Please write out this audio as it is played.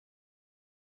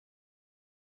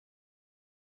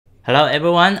Hello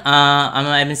everyone,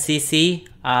 I'm MCC.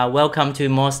 Welcome to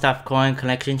More Stuff Coin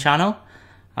Collection channel.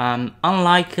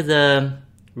 Unlike the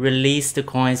released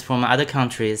coins from other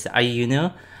countries,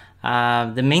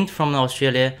 the mint from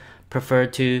Australia prefer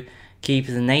to keep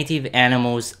the native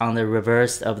animals on the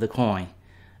reverse of the coin,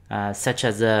 such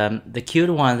as the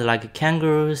cute ones like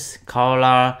kangaroos,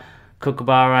 koala,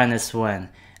 kookaburra, and the swan,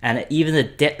 and even the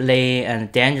deadly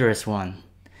and dangerous one.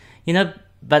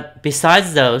 But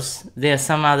besides those, there are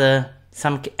some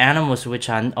animals which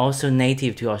are also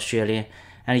native to Australia,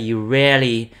 and you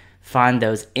rarely find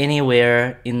those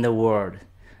anywhere in the world.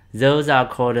 Those are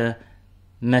called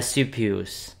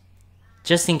marsupials.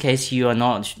 Just in case you are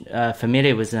not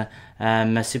familiar with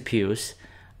marsupials,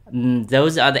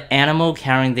 those are the animals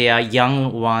carrying their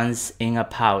young ones in a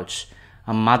pouch,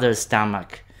 a mother's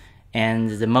stomach. And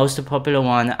the most popular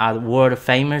one are world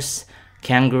famous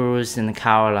kangaroos and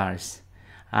koalas.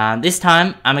 This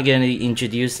time, I'm going to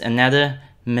introduce another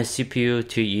marsupial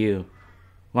to you,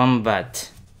 Wombat.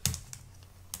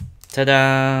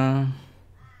 Ta-da!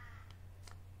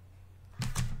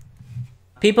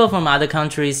 People from other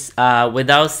countries,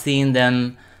 without seeing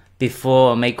them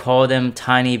before, may call them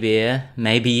tiny bear,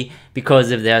 maybe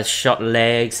because of their short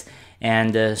legs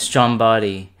and strong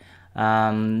body.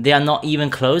 They are not even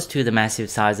close to the massive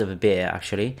size of a bear,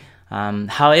 actually.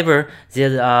 However,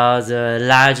 they are the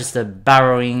largest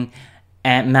burrowing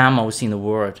mammals in the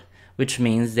world, which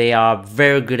means they are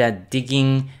very good at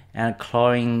digging and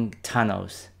clawing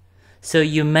tunnels. So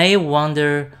you may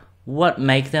wonder what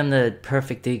makes them the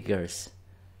perfect diggers.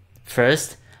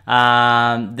 First,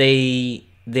 their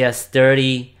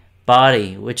sturdy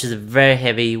body, which is very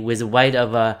heavy with a weight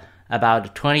of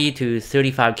about 20 to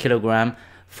 35 kilograms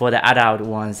for the adult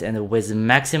ones and with a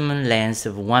maximum length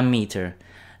of 1 meter.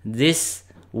 This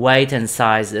weight and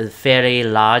size is fairly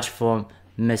large for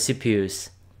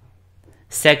marsupials.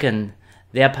 Second,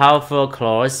 their powerful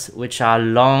claws, which are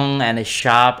long and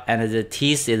sharp, and the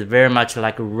teeth is very much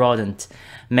like a rodent,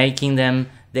 making them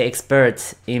the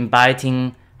experts in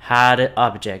biting hard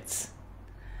objects.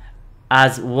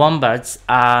 As wombats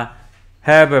are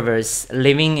herbivores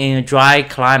living in a dry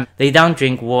climate, they don't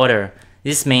drink water.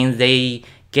 This means they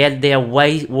get their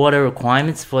water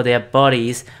requirements for their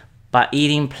bodies by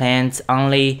eating plants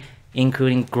only,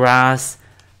 including grass,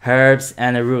 herbs,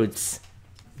 and roots.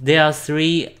 There are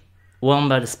 3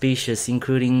 wombat species,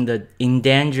 including the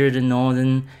endangered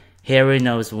northern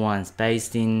hairy-nosed ones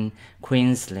based in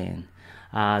Queensland,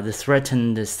 the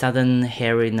threatened southern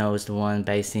hairy-nosed one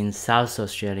based in South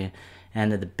Australia,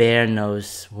 and the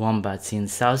bare-nosed wombats in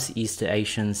Southeast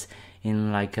Asians in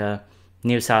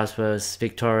New South Wales,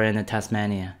 Victoria, and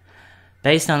Tasmania.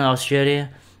 Based on Australia,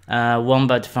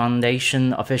 Wombat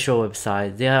Foundation official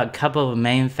website, there are a couple of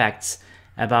main facts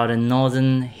about the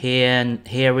northern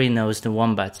hairy-nosed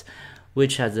wombat,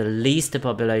 which has the least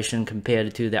population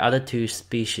compared to the other 2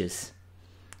 species.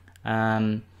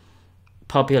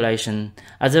 Population.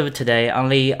 As of today,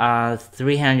 only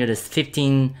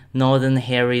 315 northern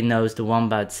hairy-nosed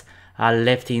wombats are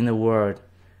left in the world,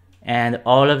 and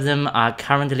all of them are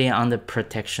currently under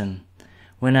protection.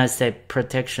 When I say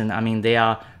protection, I mean they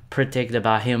are protected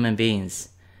by human beings.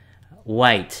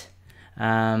 Weight.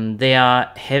 They are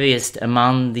heaviest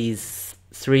among these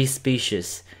 3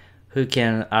 species, who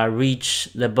can reach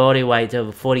the body weight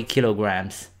of 40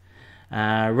 kilograms.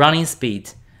 Running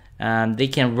speed. They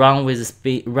can run with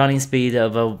running speed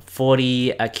of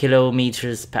 40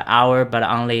 kilometers per hour, but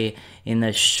only in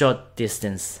a short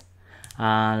distance.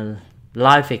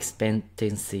 Life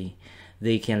expectancy.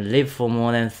 They can live for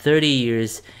more than 30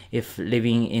 years if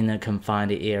living in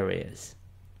confined areas.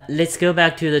 Let's go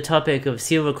back to the topic of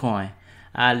silver coin.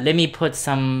 Let me put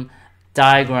some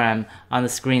diagram on the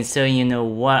screen so you know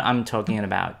what I'm talking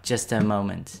about. Just a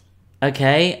moment.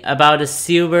 Okay, about the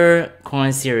silver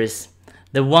coin series.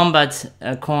 The Wombat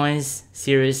coins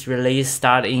series release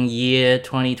start in year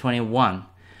 2021.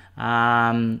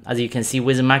 As you can see,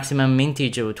 with a maximum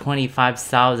mintage of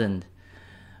 25,000.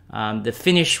 The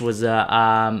finish was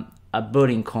a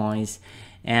Bullion coins,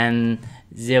 and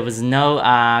there was no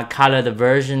colored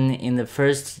version in the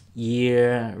first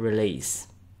year release.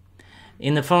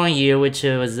 In the following year, which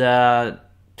was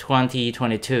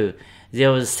 2022, there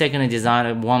was a second design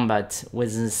of Wombat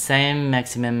with the same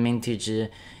maximum mintage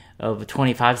of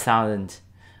 25,000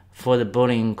 for the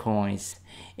Bullion coins.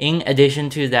 In addition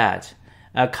to that,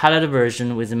 a colored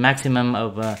version with a maximum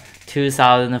of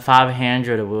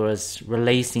 2,500 was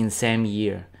released in the same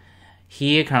year.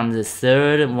 Here comes the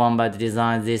third Wombat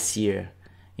design this year,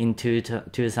 in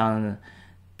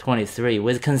 2023,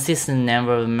 with consistent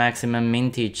number of maximum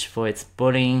mintage for its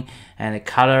Bullion and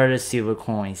colored silver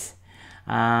coins.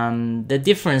 the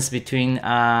difference between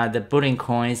the Bullion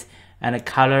coins and the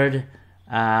colored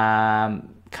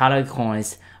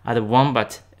coins are the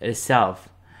Wombat itself,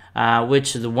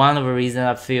 which is one of the reasons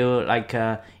I feel like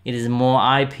it is more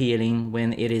eye-appealing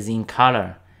when it is in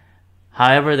color.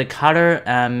 However, the color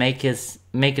make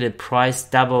the price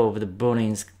double of the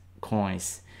Bullion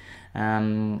coins.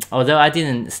 Although I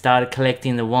didn't start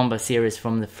collecting the Wombat series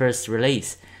from the first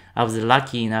release, I was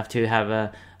lucky enough to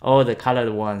have all the colored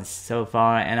ones so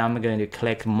far, and I'm going to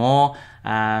collect more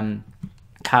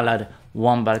colored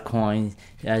Wombat coins,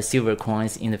 silver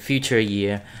coins in the future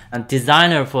year. And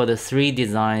designer for the 3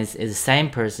 designs is the same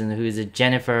person, who is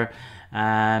Jennifer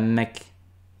McKenna.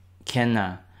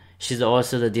 She's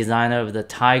also the designer of the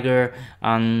Tiger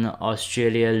on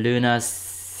Australia Luna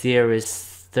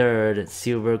Series 3rd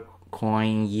silver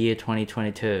coin year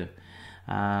 2022.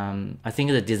 I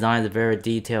think the design is very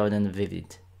detailed and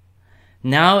vivid.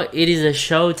 Now it is a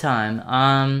show time.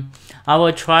 I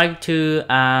will try to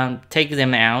take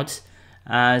them out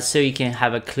so you can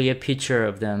have a clear picture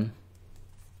of them.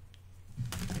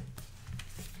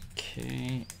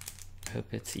 Okay,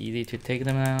 hope it's easy to take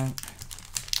them out.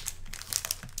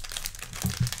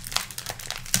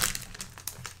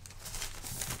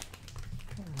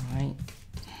 Alright.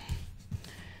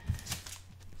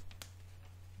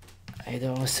 I'd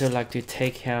also like to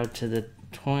take out the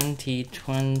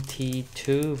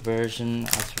 2022 version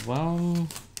as well.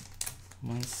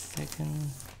 1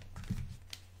 second.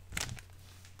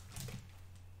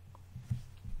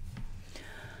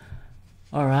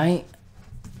 Alright.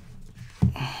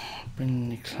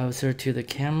 Bring it closer to the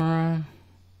camera.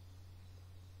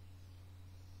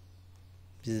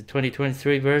 This is the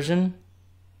 2023 version.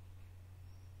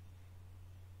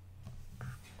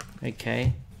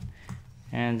 Okay.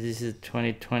 And this is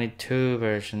 2022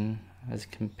 version as a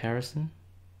comparison.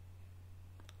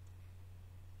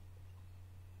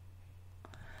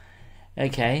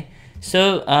 Okay,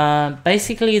 so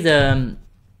basically the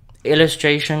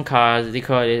illustration card, they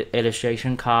call it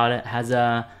illustration card, has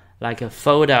a like a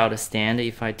fold out stand.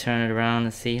 If I turn it around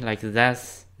and see, like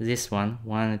that's this one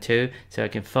and 2, so I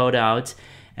can fold out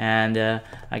and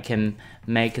I can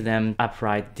make them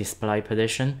upright display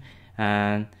position,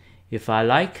 and if I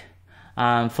like.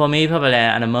 For me, probably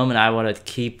at the moment, I want to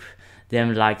keep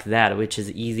them like that, which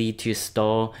is easy to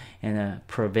store and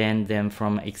prevent them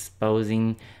from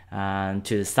exposing to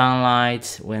the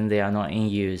sunlight when they are not in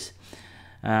use.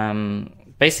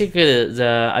 Basically,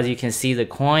 as you can see, the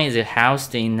coin is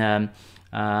housed in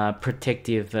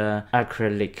protective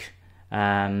acrylic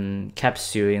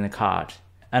capsule in the card.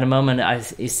 At the moment,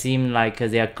 it seems like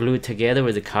they are glued together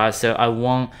with the card, so I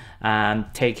won't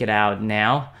take it out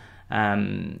now.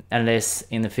 Unless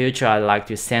in the future I'd like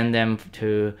to send them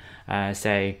to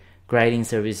say grading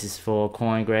services for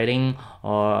coin grading,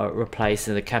 or replace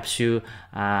the capsule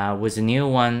with a new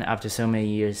one after so many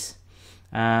years.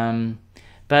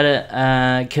 But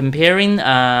comparing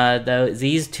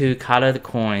these 2 colored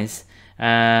coins,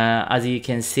 as you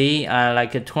can see,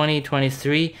 like a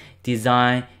 2023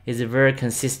 design is very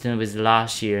consistent with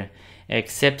last year,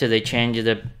 except they changed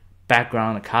the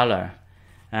background color.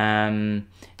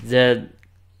 The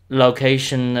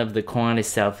location of the coin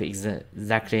itself is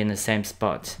exactly in the same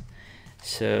spot.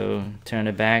 So turn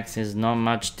it back, there's not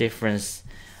much difference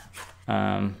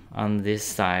on this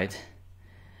side,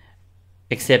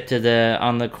 except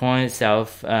on the coin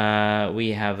itself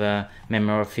we have a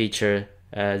memorial feature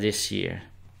this year.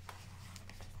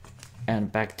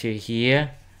 And back to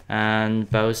here, and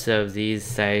both of these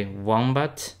say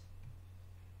Wombat,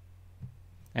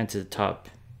 and to the top,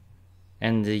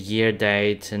 and the year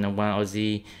date, and the 1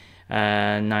 Aussie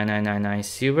 9999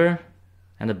 silver,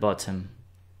 and the bottom.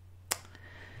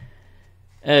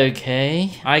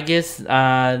 Okay, I guess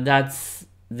that's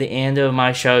the end of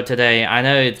my show today. I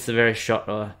know it's very short,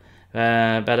 but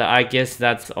I guess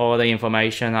that's all the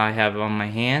information I have on my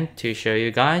hand to show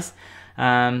you guys.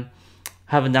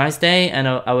 Have a nice day, and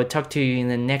I will talk to you in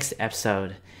the next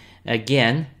episode.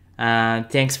 Again,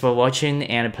 thanks for watching,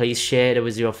 and please share it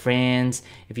with your friends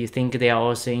if you think they are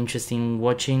also interested in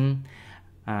watching.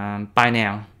 Bye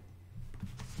now.